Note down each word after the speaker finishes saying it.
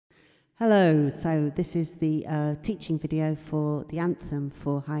Hello, so this is the teaching video for the Anthem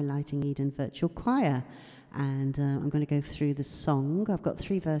for Highlighting Eden Virtual Choir, and I'm going to go through the song. I've got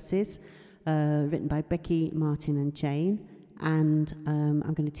 3 verses written by Becky, Martin and Jane, and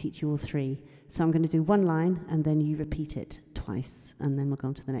I'm going to teach you all 3. So I'm going to do one line and then you repeat it twice, and then we'll go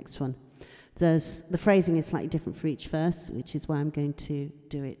on to the next one. The phrasing is slightly different for each verse, which is why I'm going to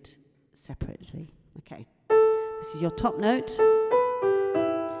do it separately. Okay, this is your top note.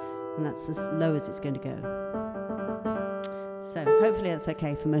 And that's as low as it's going to go. So hopefully that's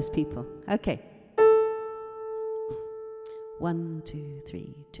okay for most people. Okay. 1, 2,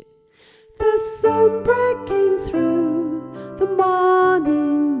 3, 2. The sun breaking through the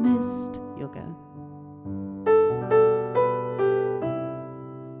morning mist. You'll go.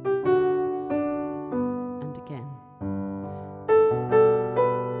 And again.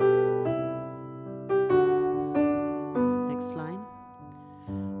 Next line.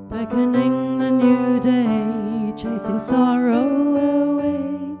 Beckoning the new day, chasing sorrow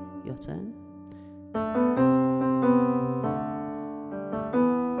away. Your turn.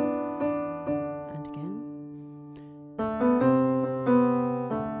 And again.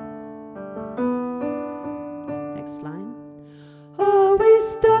 Next line. Are we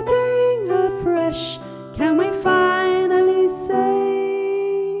starting afresh? Can we finally say?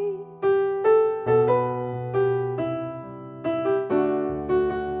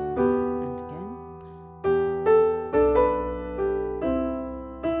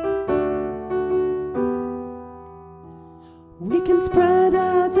 We can spread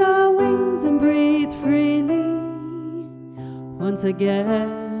out our wings and breathe freely once again.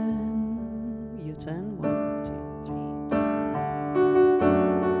 Your turn. 1, 2, 3, 2.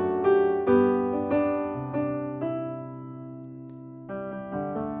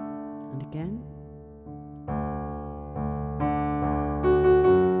 And again.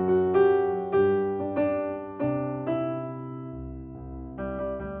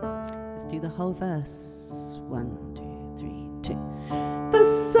 Let's do the whole verse. 1, 2, 3, 2. The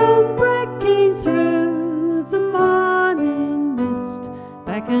sun breaking through the morning mist,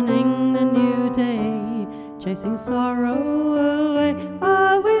 beckoning the new day, chasing sorrow away.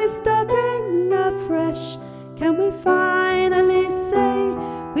 Are we starting afresh? Can we finally say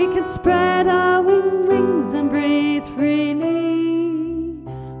we can spread our wings and breathe freely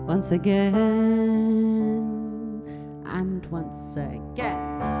once again and once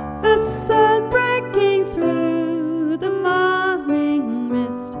again? The sun breaking through the morning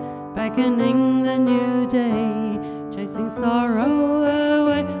mist, beckoning the new day, chasing sorrow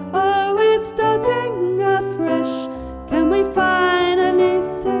away. Are we starting afresh? Can we finally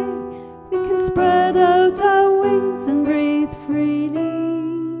say we can spread out our wings and breathe freely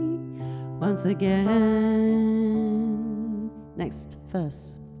once again? Next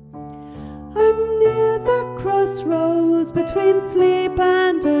verse. I'm near the crossroads between sleep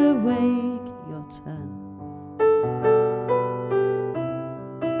and awake. Your turn.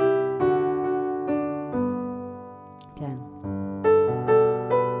 Again.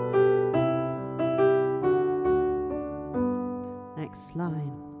 Next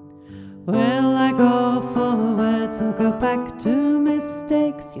line. Will I go forwards or go back to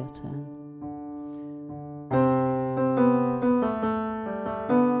mistakes? Your turn.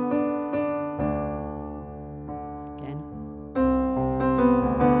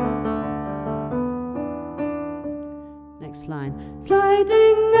 Next line.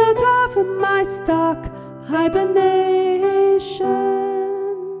 Sliding out of my stark hibernation.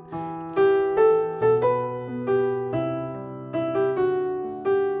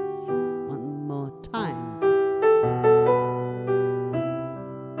 One more time.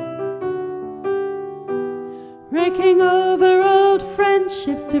 Raking over old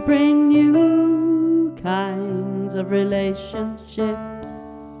friendships to bring new kinds of relationships.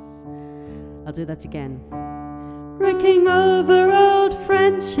 I'll do that again. Raking over old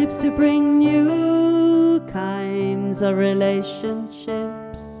friendships to bring new kinds of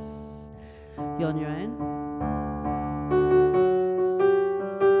relationships. You're on your own.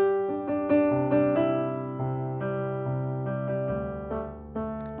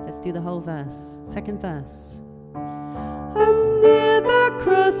 Let's do the whole verse. Second verse. I'm near the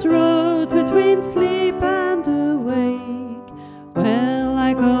crossroads between sleep and awake. Will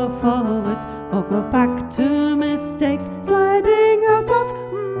I go forwards or go back to mistakes? Sliding out of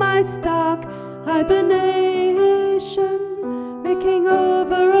my stark hibernation, raking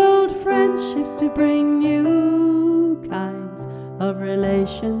over old friendships to bring new kinds of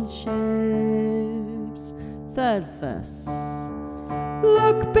relationships. Third verse.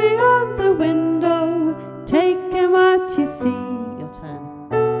 Look beyond the window, taking what you see. Your turn.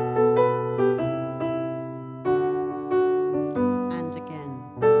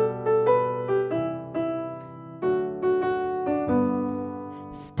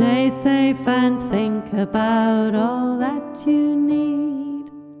 Stay safe and think about all that you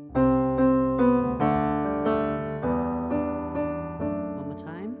need. One more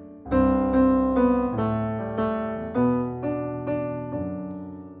time.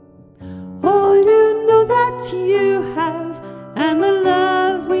 All you know that you have, and the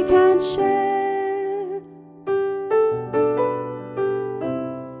love we can share.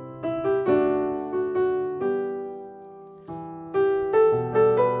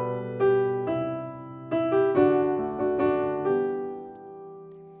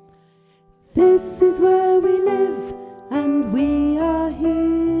 This is where we live, and we are here,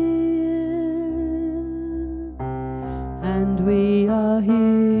 and we are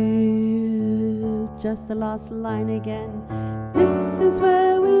here. Just the last line again. This is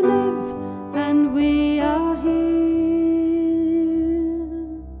where we live, and we are here,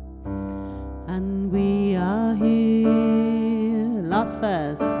 and we are here. Last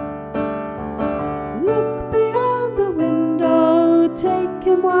verse. Look beyond the window, take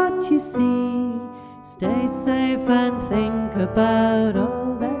in what you see. Stay safe and think about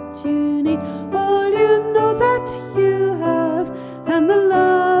all that you need. All you know that you have, and the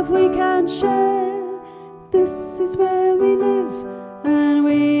love we can share. This is where we live, and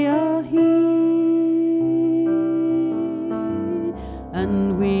we are here,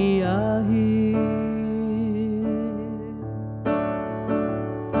 and we are here.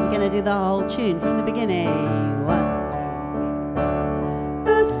 We're going to do the whole tune from the beginning. 1, 2, 3.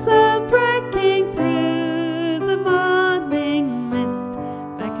 The sun breaking through the morning mist,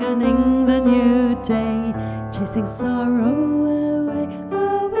 beckoning the new day, chasing sorrow away.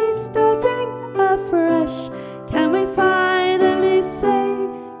 Are we starting afresh? Can we finally say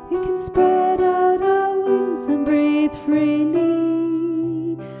we can spread out our wings and breathe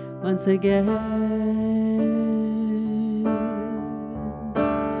freely once again?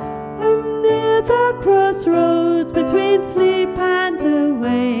 I'm near the crossroads between sleep and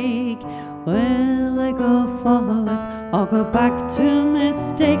awake. Will I go forwards or go back to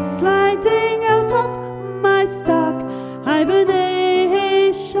mistakes? Sliding out of my stark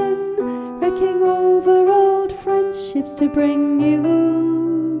hibernation, wrecking over old friendships to bring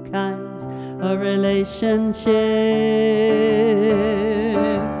new kinds of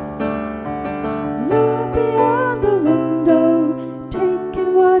relationships. Look beyond the window, take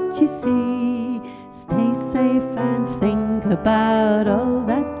in what you see. Stay safe and think about all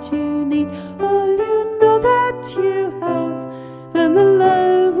that you need. All you know that you have, and the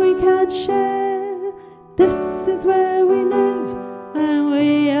love we can share. This is where we live, and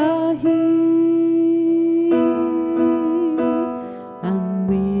we are here, and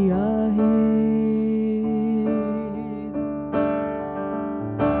we are here.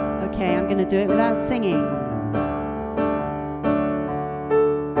 Okay, I'm going to do it without singing.